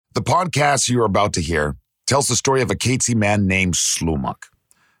The podcast you are about to hear tells the story of a Katzie man named Slumach.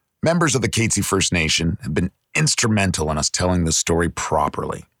 Members of the Katzie First Nation have been instrumental in us telling this story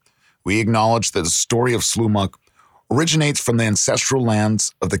properly. We acknowledge that the story of Slumach originates from the ancestral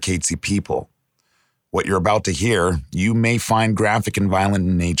lands of the Katzie people. What you're about to hear, you may find graphic and violent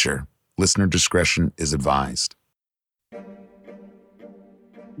in nature. Listener discretion is advised.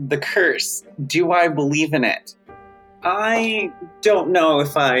 The curse. Do I believe in it? I don't know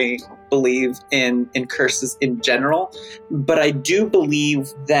if I believe in curses in general, but I do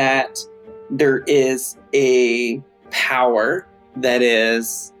believe that there is a power that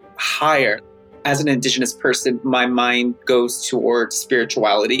is higher. As an Indigenous person, my mind goes towards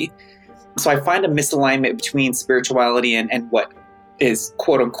spirituality. So I find a misalignment between spirituality and what is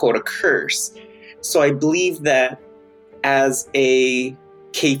quote unquote a curse. So I believe that as a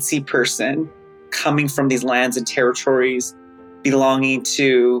Katzie person, coming from these lands and territories, belonging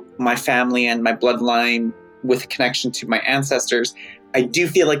to my family and my bloodline with a connection to my ancestors, I do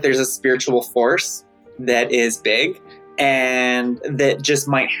feel like there's a spiritual force that is big and that just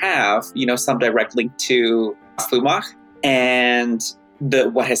might have, some direct link to Slumach and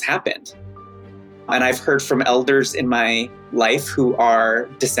what has happened. And I've heard from elders in my life who are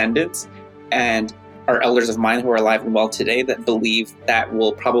descendants and are elders of mine who are alive and well today that believe that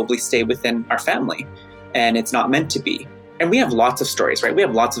will probably stay within our family and it's not meant to be. And we have lots of stories, right? We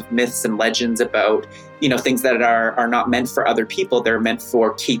have lots of myths and legends about, things that are not meant for other people. They're meant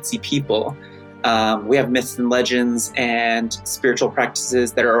for Katzie people. We have myths and legends and spiritual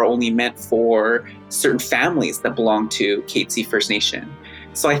practices that are only meant for certain families that belong to Katzie First Nation.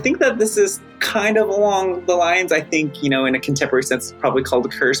 So I think that this is kind of along the lines, I think, in a contemporary sense, it's probably called a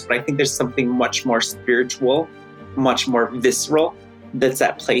curse, but I think there's something much more spiritual, much more visceral that's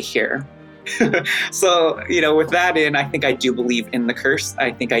at play here. So, with that in, I think I do believe in the curse.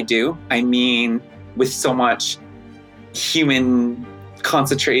 I think I do. I mean, with so much human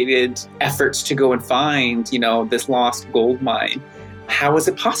concentrated efforts to go and find, this lost gold mine, how is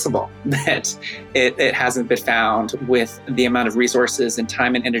it possible that it hasn't been found with the amount of resources and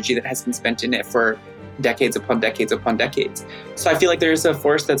time and energy that has been spent in it for decades upon decades upon decades? So I feel like there's a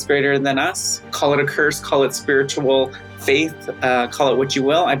force that's greater than us. Call it a curse, call it spiritual faith, call it what you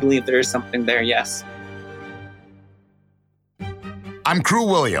will. I believe there is something there, yes. I'm Crew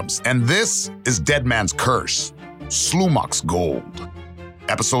Williams, and this is Dead Man's Curse, Slumach's Gold.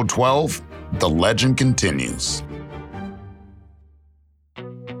 Episode 12, The Legend Continues.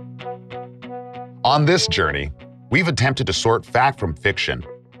 On this journey, we've attempted to sort fact from fiction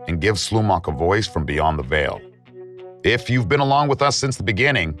and give Slumach a voice from beyond the veil. If you've been along with us since the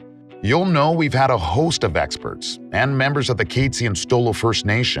beginning, you'll know we've had a host of experts and members of the Katzie and Stolo First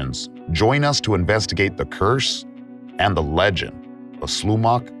Nations join us to investigate the curse and the legend of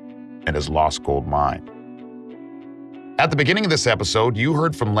Slumach and his lost gold mine. At the beginning of this episode, you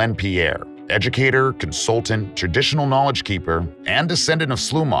heard from Len Pierre, educator, consultant, traditional knowledge keeper, and descendant of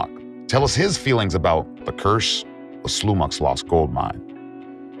Slumach, tell us his feelings about the curse of Slumach's lost gold mine.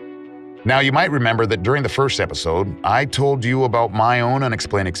 Now, you might remember that during the first episode, I told you about my own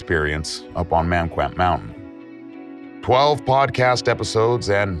unexplained experience up on Mamquam Mountain. 12 podcast episodes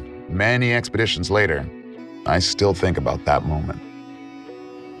and many expeditions later, I still think about that moment.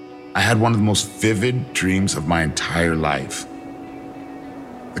 I had one of the most vivid dreams of my entire life.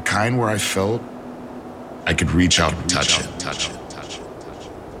 The kind where I felt I could reach out and touch it.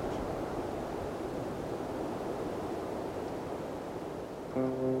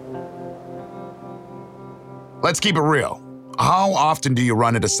 Let's keep it real. How often do you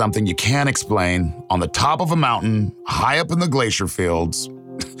run into something you can't explain on the top of a mountain, high up in the glacier fields,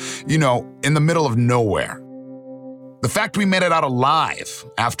 in the middle of nowhere? The fact we made it out alive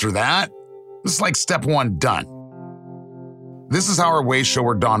after that, it's like step one done. This is how our way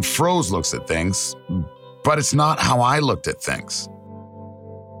shower Don Froze looks at things, but it's not how I looked at things.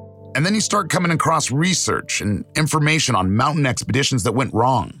 And then you start coming across research and information on mountain expeditions that went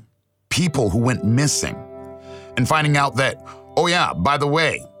wrong, people who went missing, and finding out that, oh yeah, by the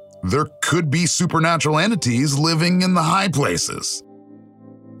way, there could be supernatural entities living in the high places.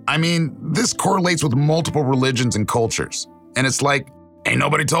 I mean, this correlates with multiple religions and cultures. And it's like, ain't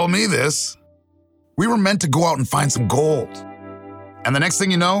nobody told me this. We were meant to go out and find some gold. And the next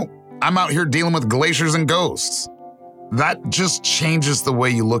thing you know, I'm out here dealing with glaciers and ghosts. That just changes the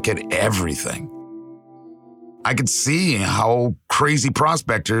way you look at everything. I could see how crazy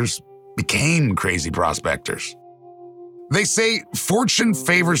prospectors became crazy prospectors. They say fortune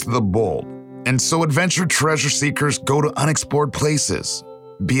favors the bold, and so adventure treasure seekers go to unexplored places,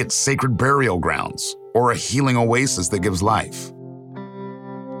 be it sacred burial grounds or a healing oasis that gives life.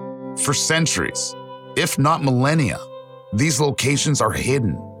 For centuries, if not millennia, these locations are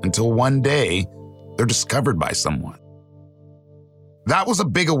hidden until one day they're discovered by someone. That was a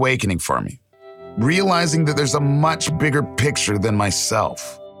big awakening for me, realizing that there's a much bigger picture than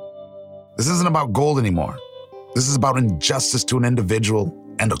myself. This isn't about gold anymore. This is about injustice to an individual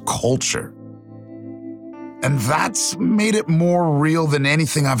and a culture. And that's made it more real than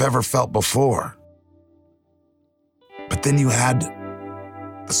anything I've ever felt before. But then you had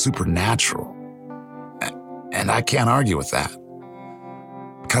the supernatural. And I can't argue with that,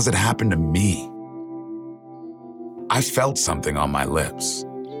 because it happened to me. I felt something on my lips.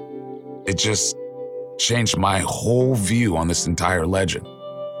 It just changed my whole view on this entire legend,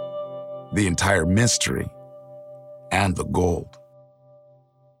 the entire mystery, and the gold.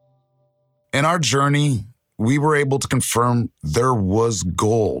 In our journey, we were able to confirm there was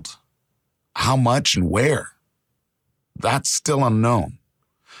gold. How much and where? That's still unknown.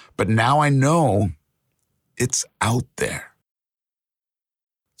 But now I know it's out there.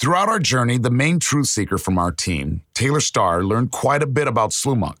 Throughout our journey, the main truth seeker from our team, Taylor Starr, learned quite a bit about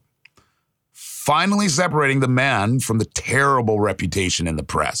Slumok, finally separating the man from the terrible reputation in the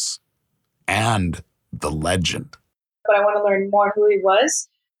press and the legend. But I want to learn more who he was.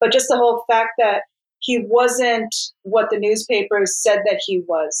 But just the whole fact that he wasn't what the newspapers said that he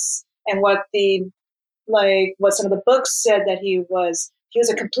was, and what some of the books said that he was. He was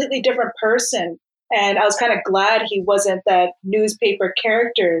a completely different person. And I was kind of glad he wasn't that newspaper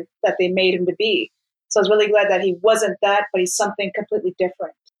character that they made him to be. So I was really glad that he wasn't that, but he's something completely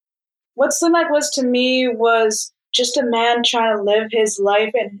different. What Slumok was to me was just a man trying to live his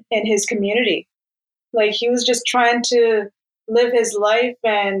life in his community. Like, he was just trying to live his life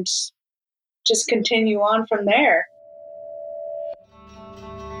and just continue on from there.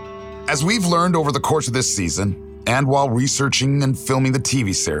 As we've learned over the course of this season, and while researching and filming the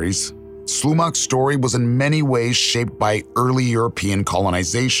TV series, Slumok's story was in many ways shaped by early European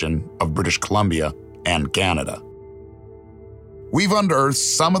colonization of British Columbia and Canada. We've unearthed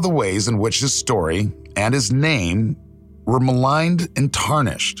some of the ways in which his story and his name were maligned and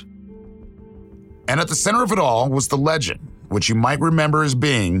tarnished. And at the center of it all was the legend, which you might remember as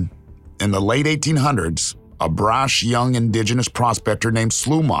being, in the late 1800s, a brash young indigenous prospector named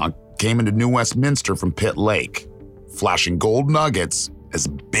Slumok came into New Westminster from Pitt Lake, flashing gold nuggets as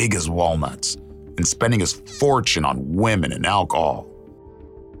big as walnuts and spending his fortune on women and alcohol.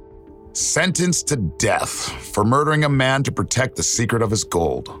 Sentenced to death for murdering a man to protect the secret of his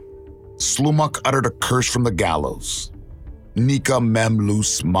gold, Slumok uttered a curse from the gallows. Nika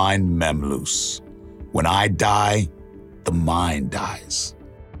memlus, mine memlus. When I die, the mine dies.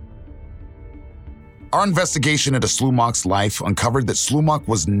 Our investigation into Slumok's life uncovered that Slumok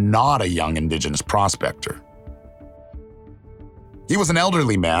was not a young indigenous prospector. He was an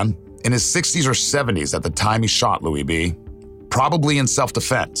elderly man in his 60s or 70s at the time he shot Louis B., probably in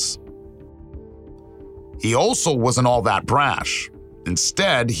self-defense. He also wasn't all that brash.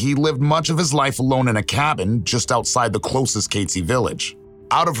 Instead, he lived much of his life alone in a cabin just outside the closest Catesy village,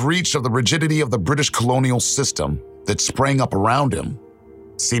 out of reach of the rigidity of the British colonial system that sprang up around him,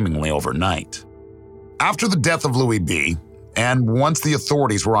 seemingly overnight. After the death of Louis B., and once the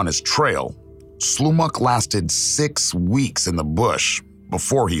authorities were on his trail, Slumok lasted 6 weeks in the bush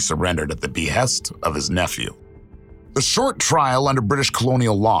before he surrendered at the behest of his nephew. The short trial under British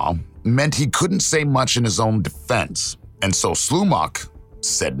colonial law meant he couldn't say much in his own defense, and so Slumok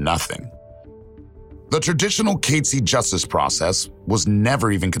said nothing. The traditional Catesy justice process was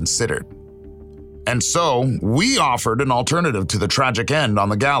never even considered. And so we offered an alternative to the tragic end on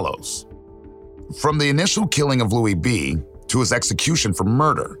the gallows. From the initial killing of Louis B. to his execution for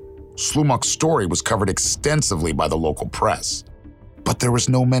murder, Slumok's story was covered extensively by the local press. But there was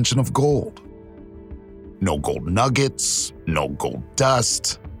no mention of gold. No gold nuggets, no gold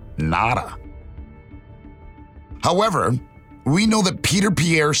dust, nada. However, we know that Peter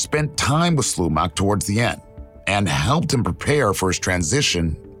Pierre spent time with Slumok towards the end and helped him prepare for his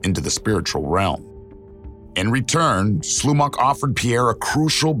transition into the spiritual realm. In return, Slumok offered Pierre a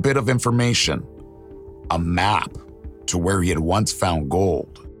crucial bit of information, a map to where he had once found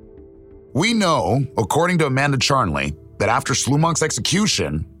gold. We know, according to Amanda Charnley, that after Slumok's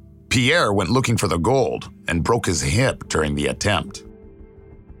execution, Pierre went looking for the gold and broke his hip during the attempt.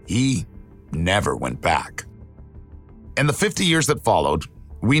 He never went back. In the 50 years that followed,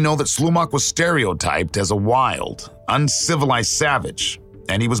 we know that Slumok was stereotyped as a wild, uncivilized savage,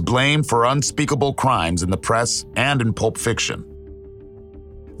 and he was blamed for unspeakable crimes in the press and in Pulp Fiction.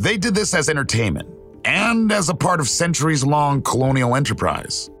 They did this as entertainment and as a part of centuries-long colonial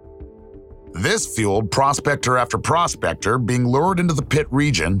enterprise. This fueled prospector after prospector being lured into the pit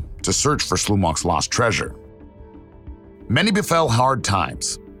region to search for Slumach's lost treasure. Many befell hard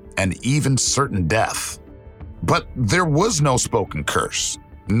times, and even certain death. But there was no spoken curse,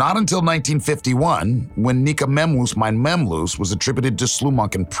 not until 1951, when Nika Memlus Mein Memlus was attributed to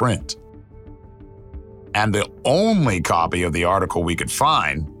Slumach in print. And the only copy of the article we could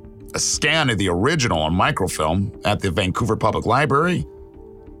find, a scan of the original on microfilm at the Vancouver Public Library,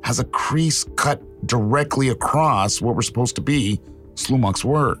 has a crease cut directly across what were supposed to be Slumach's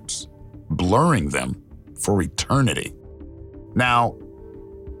words, blurring them for eternity. Now,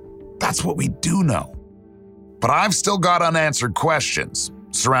 that's what we do know. But I've still got unanswered questions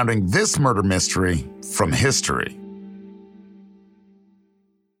surrounding this murder mystery from history.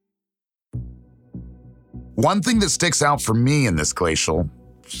 One thing that sticks out for me in this glacial,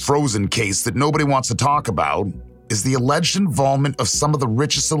 frozen case that nobody wants to talk about is the alleged involvement of some of the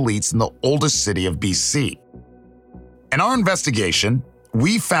richest elites in the oldest city of BC. In our investigation,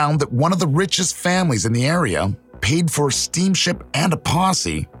 we found that one of the richest families in the area paid for a steamship and a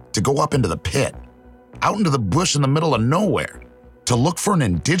posse to go up into the pit, out into the bush in the middle of nowhere, to look for an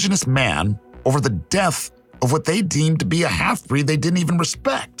indigenous man over the death of what they deemed to be a half-breed they didn't even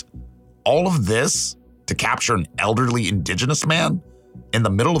respect. All of this to capture an elderly indigenous man in the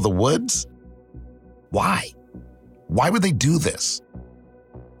middle of the woods? Why? Why would they do this?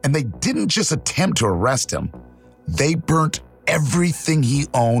 And they didn't just attempt to arrest him. They burnt everything he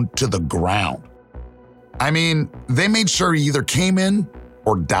owned to the ground. I mean, they made sure he either came in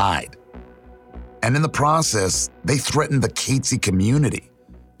or died. And in the process, they threatened the Katzie community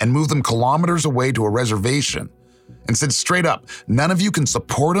and moved them kilometers away to a reservation and said straight up, none of you can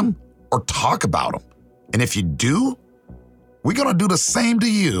support him or talk about him. And if you do, we're gonna do the same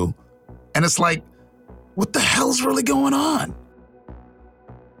to you. And it's like, what the hell's really going on?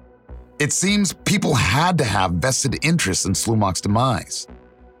 It seems people had to have vested interest in Slumach's demise.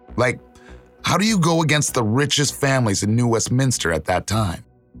 Like, how do you go against the richest families in New Westminster at that time?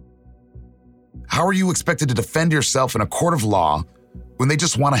 How are you expected to defend yourself in a court of law when they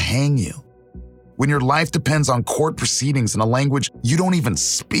just want to hang you? When your life depends on court proceedings in a language you don't even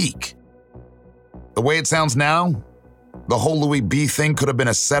speak? The way it sounds now, the whole Louis B. thing could have been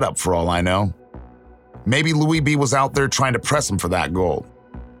a setup for all I know. Maybe Louis B. was out there trying to press him for that gold.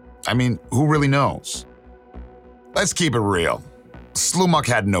 I mean, who really knows? Let's keep it real. Slumach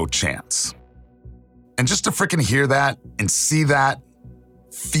had no chance. And just to frickin' hear that and see that,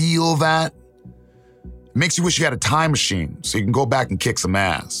 feel that, makes you wish you had a time machine so you can go back and kick some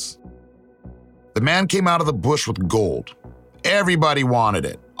ass. The man came out of the bush with gold. Everybody wanted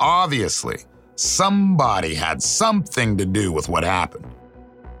it, obviously. Somebody had something to do with what happened.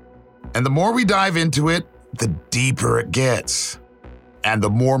 And the more we dive into it, the deeper it gets. And the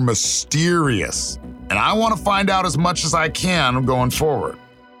more mysterious. And I want to find out as much as I can going forward.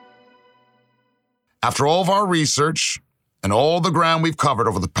 After all of our research and all the ground we've covered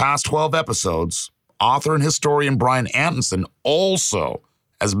over the past 12 episodes, author and historian Brian Antonson also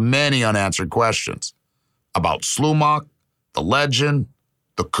has many unanswered questions about Slumach, the legend,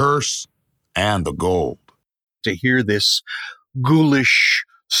 the curse, and the gold. To hear this ghoulish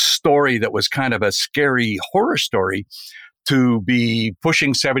story that was kind of a scary horror story, to be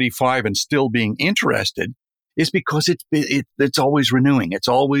pushing 75 and still being interested, is because it's always renewing. It's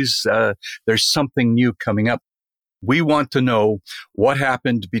always, there's something new coming up. We want to know what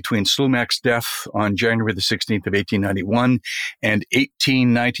happened between Slumach's death on January the 16th of 1891 and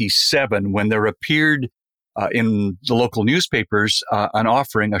 1897, when there appeared in the local newspapers an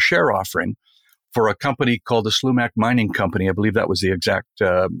offering, a share offering, for a company called the Slumach Mining Company. I believe that was the exact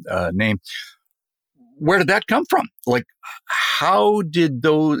name. Where did that come from? Like, how did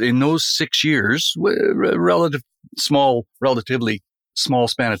in those 6 years, relatively small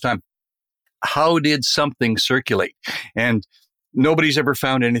span of time, how did something circulate? And nobody's ever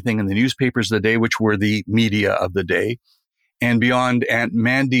found anything in the newspapers of the day, which were the media of the day. And beyond Aunt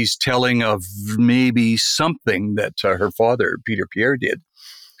Mandy's telling of maybe something that her father, Peter Pierre, did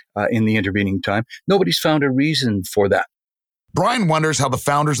in the intervening time, nobody's found a reason for that. Brian wonders how the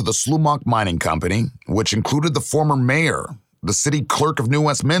founders of the Slumach Mining Company, which included the former mayor, the city clerk of New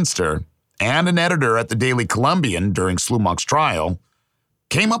Westminster, and an editor at the Daily Columbian during Slumach's trial,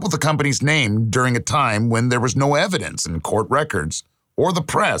 came up with the company's name during a time when there was no evidence in court records or the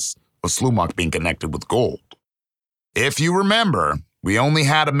press of Slumach being connected with gold. If you remember, we only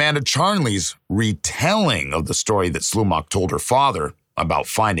had Amanda Charnley's retelling of the story that Slumach told her father about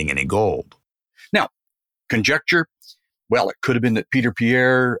finding any gold. Now, conjecture, well, it could have been that Peter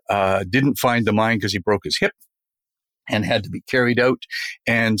Pierre didn't find the mine because he broke his hip. and had to be carried out.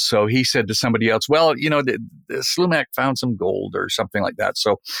 And so he said to somebody else, well, the Slumac found some gold or something like that.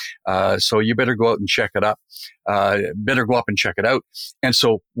 So you better go out and check it up. Better go up and check it out. And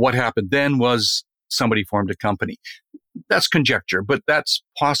so what happened then was somebody formed a company. That's conjecture, but that's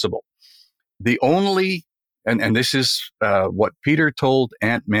possible. The only, and this is what Peter told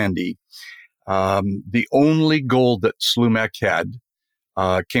Aunt Mandy, the only gold that Slumac had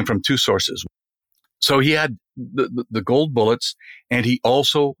came from two sources. So he had the gold bullets, and he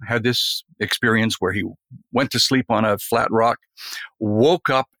also had this experience where he went to sleep on a flat rock, woke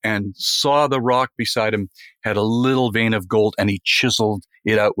up and saw the rock beside him had a little vein of gold, and he chiseled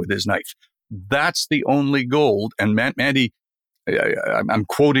it out with his knife. That's the only gold. And Mandy, I'm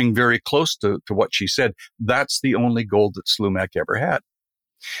quoting very close to what she said, that's the only gold that Slumac ever had.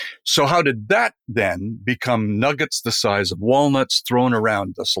 So how did that then become nuggets the size of walnuts thrown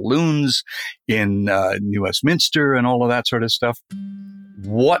around the saloons in New Westminster and all of that sort of stuff?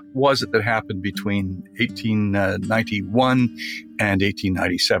 What was it that happened between 1891 and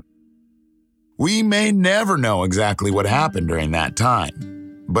 1897? We may never know exactly what happened during that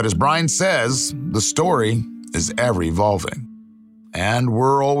time. But as Brian says, the story is ever evolving. And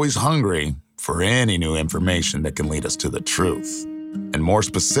we're always hungry for any new information that can lead us to the truth. And more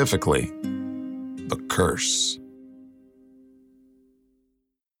specifically, the curse.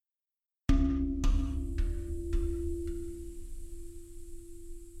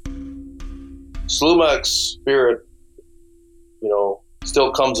 Slumac's spirit,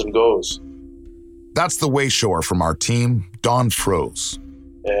 still comes and goes. That's the Wayshower from our team, Don Froese.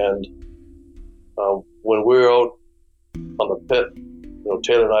 And when we were out on the pit,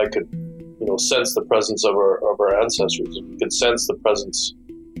 Taylor and I could, sense the presence of our ancestors. We could sense the presence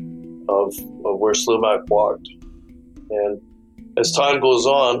of where Slumac walked. And as time goes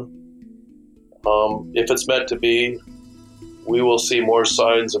on, if it's meant to be, we will see more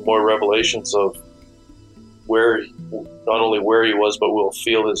signs and more revelations of not only where he was, but we'll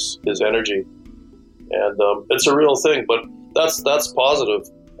feel his energy. And it's a real thing, but that's positive.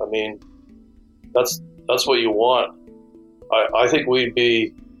 I mean, that's what you want. I think we'd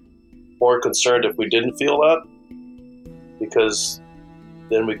be more concerned if we didn't feel that, because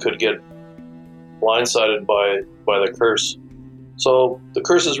then we could get blindsided by the curse. So the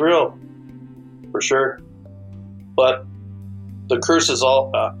curse is real, for sure. But the curse is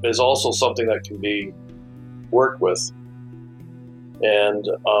also something that can be worked with. And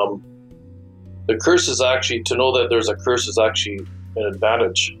the curse is actually, to know that there's a curse is actually an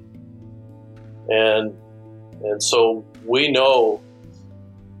advantage. And so we know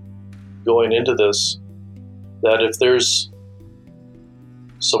going into this that if there's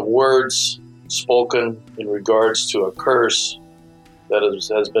some words spoken in regards to a curse that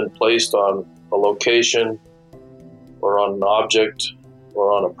has been placed on a location or on an object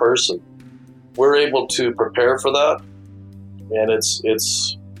or on a person, we're able to prepare for that. And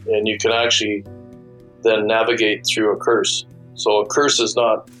and you can actually then navigate through a curse. So a curse is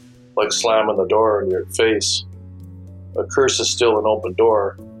not like slamming the door in your face. A curse is still an open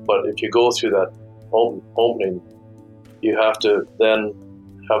door, but if you go through that opening, you have to then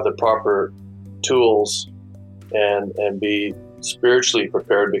have the proper tools and be spiritually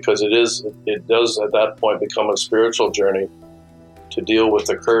prepared, because it does at that point become a spiritual journey to deal with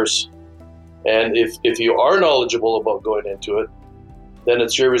the curse. And if you are knowledgeable about going into it, then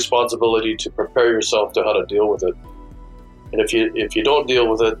it's your responsibility to prepare yourself to how to deal with it. And if you don't deal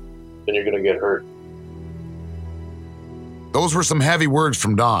with it, then you're going to get hurt. Those were some heavy words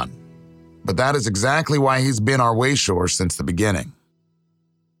from Don, but that is exactly why he's been our Wayshower since the beginning.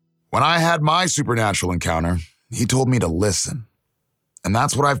 When I had my supernatural encounter, he told me to listen. And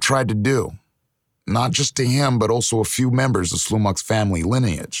that's what I've tried to do. Not just to him, but also a few members of Slumac's family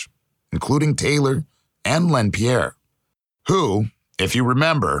lineage, including Taylor and Len Pierre, who, if you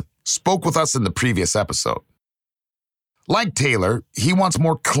remember, spoke with us in the previous episode. Like Taylor, he wants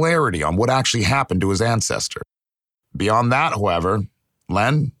more clarity on what actually happened to his ancestor. Beyond that, however,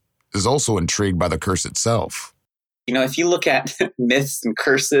 Len is also intrigued by the curse itself. If you look at myths and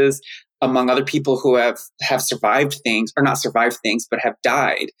curses among other people who have survived things, or not survived things, but have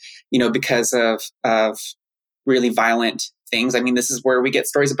died, because of really violent things. I mean, this is where we get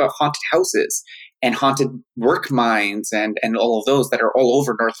stories about haunted houses and haunted work mines and all of those that are all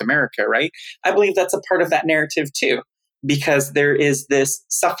over North America, right? I believe that's a part of that narrative too, because there is this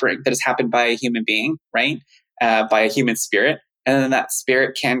suffering that has happened by a human being, right? By a human spirit. And then that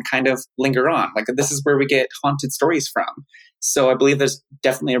spirit can kind of linger on. Like, this is where we get haunted stories from. So I believe there's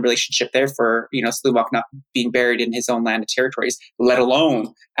definitely a relationship there for, Slumok not being buried in his own land and territories, let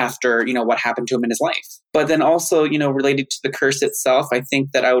alone after, what happened to him in his life. But then also, related to the curse itself, I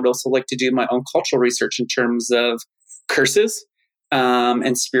think that I would also like to do my own cultural research in terms of curses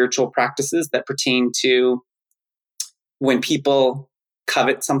and spiritual practices that pertain to when people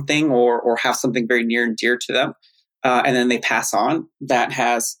covet something or have something very near and dear to them, and then they pass on, that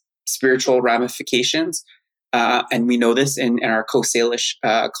has spiritual ramifications. And we know this in our Coast Salish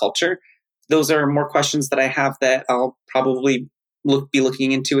culture. Those are more questions that I have that I'll probably be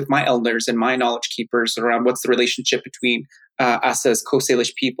looking into with my elders and my knowledge keepers around what's the relationship between us as Coast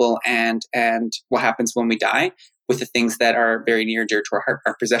Salish people and what happens when we die with the things that are very near and dear to our heart,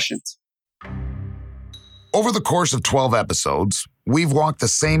 our possessions. Over the course of 12 episodes, we've walked the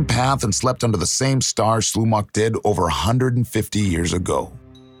same path and slept under the same stars Slumok did over 150 years ago.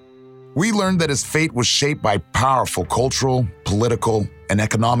 We learned that his fate was shaped by powerful cultural, political, and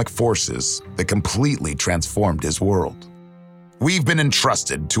economic forces that completely transformed his world. We've been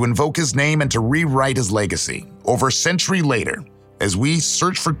entrusted to invoke his name and to rewrite his legacy over a century later as we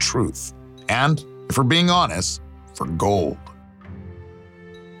search for truth and, if we're being honest, for gold.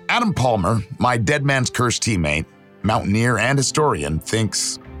 Adam Palmer, my Dead Man's Curse teammate, mountaineer and historian,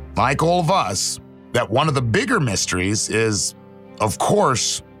 thinks, like all of us, that one of the bigger mysteries is, of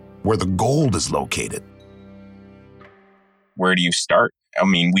course, where the gold is located. Where do you start? I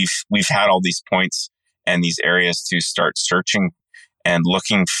mean, we've had all these points and these areas to start searching and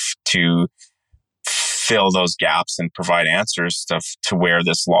looking to fill those gaps and provide answers to where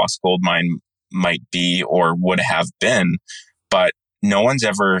this lost gold mine might be or would have been. But no one's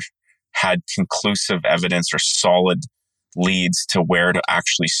ever had conclusive evidence or solid leads to where to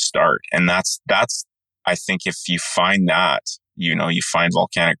actually start. And that's, I think if you find that, you find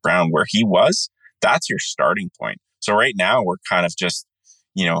Volcanic Brown where he was, that's your starting point. So right now we're kind of just,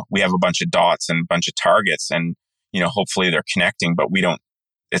 we have a bunch of dots and a bunch of targets and, hopefully they're connecting, but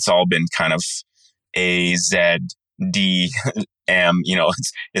it's all been kind of A, Z, D, M,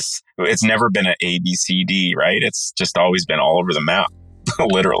 it's never been an A, B, C, D, right? It's just always been all over the map,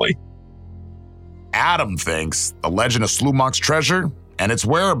 literally. Adam thinks the legend of Slumok's treasure and its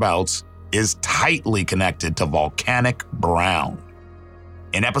whereabouts is tightly connected to Volcanic Brown.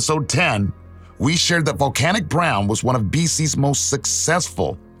 In episode 10, we shared that Volcanic Brown was one of BC's most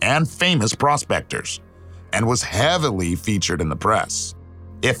successful and famous prospectors and was heavily featured in the press.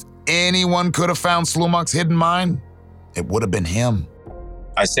 If anyone could have found Slumok's hidden mine, it would have been him.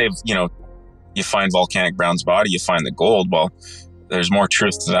 I say, you find Volcanic Brown's body, you find the gold. Well, there's more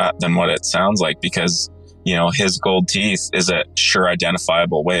truth to that than what it sounds like because, his gold teeth is a sure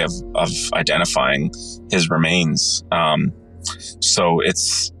identifiable way of identifying his remains. So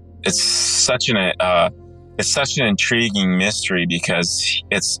it's such an intriguing mystery because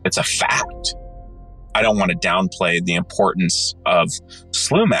it's a fact. I don't want to downplay the importance of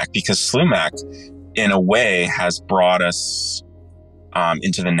Slumok because Slumok, in a way, has brought us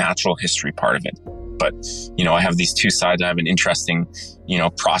into the natural history part of it. But, I have these two sides. I have an interesting,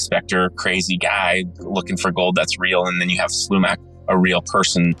 prospector, crazy guy looking for gold that's real. And then you have Slumok, a real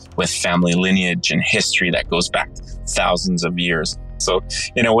person with family lineage and history that goes back thousands of years. So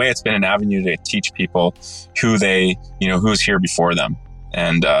in a way, it's been an avenue to teach people who who's here before them.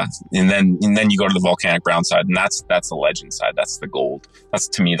 And then you go to the Volcanic Brown side, and that's the legend side. That's the gold.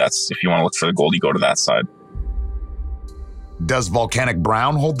 To me, if you want to look for the gold, you go to that side. Does Volcanic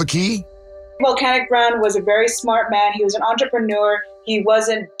Brown hold the key? Volcanic Brown was a very smart man. He was an entrepreneur. He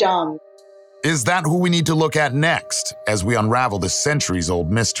wasn't dumb. Is that who we need to look at next as we unravel this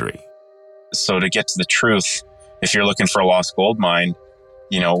centuries-old mystery? So to get to the truth, if you're looking for a lost gold mine,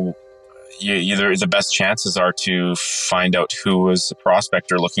 either the best chances are to find out who was a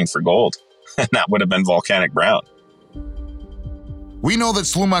prospector looking for gold. And that would have been Volcanic Brown. We know that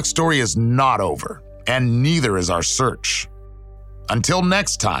Slumok's story is not over, and neither is our search. Until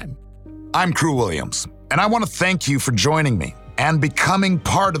next time, I'm Crew Williams, and I want to thank you for joining me and becoming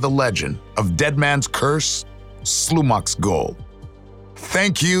part of the legend of Dead Man's Curse, Slumok's Gold.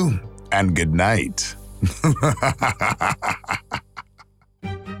 Thank you, and good night.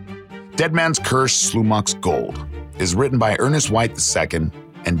 Dead Man's Curse, Slumok's Gold is written by Ernest White II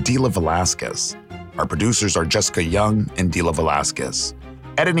and Dila Velasquez. Our producers are Jessica Young and Dila Velasquez.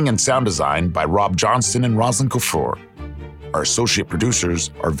 Editing and sound design by Rob Johnston and Roslyn Kuffour. Our associate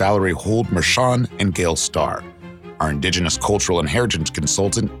producers are Valerie Hold-Mershon and Gail Starr. Our Indigenous Cultural and Heritage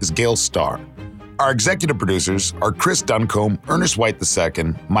consultant is Gail Starr. Our executive producers are Chris Duncombe, Ernest White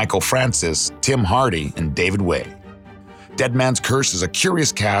II, Michael Francis, Tim Hardy, and David Way. Dead Man's Curse is a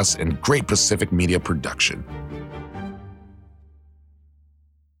Curious Cast and Great Pacific Media production.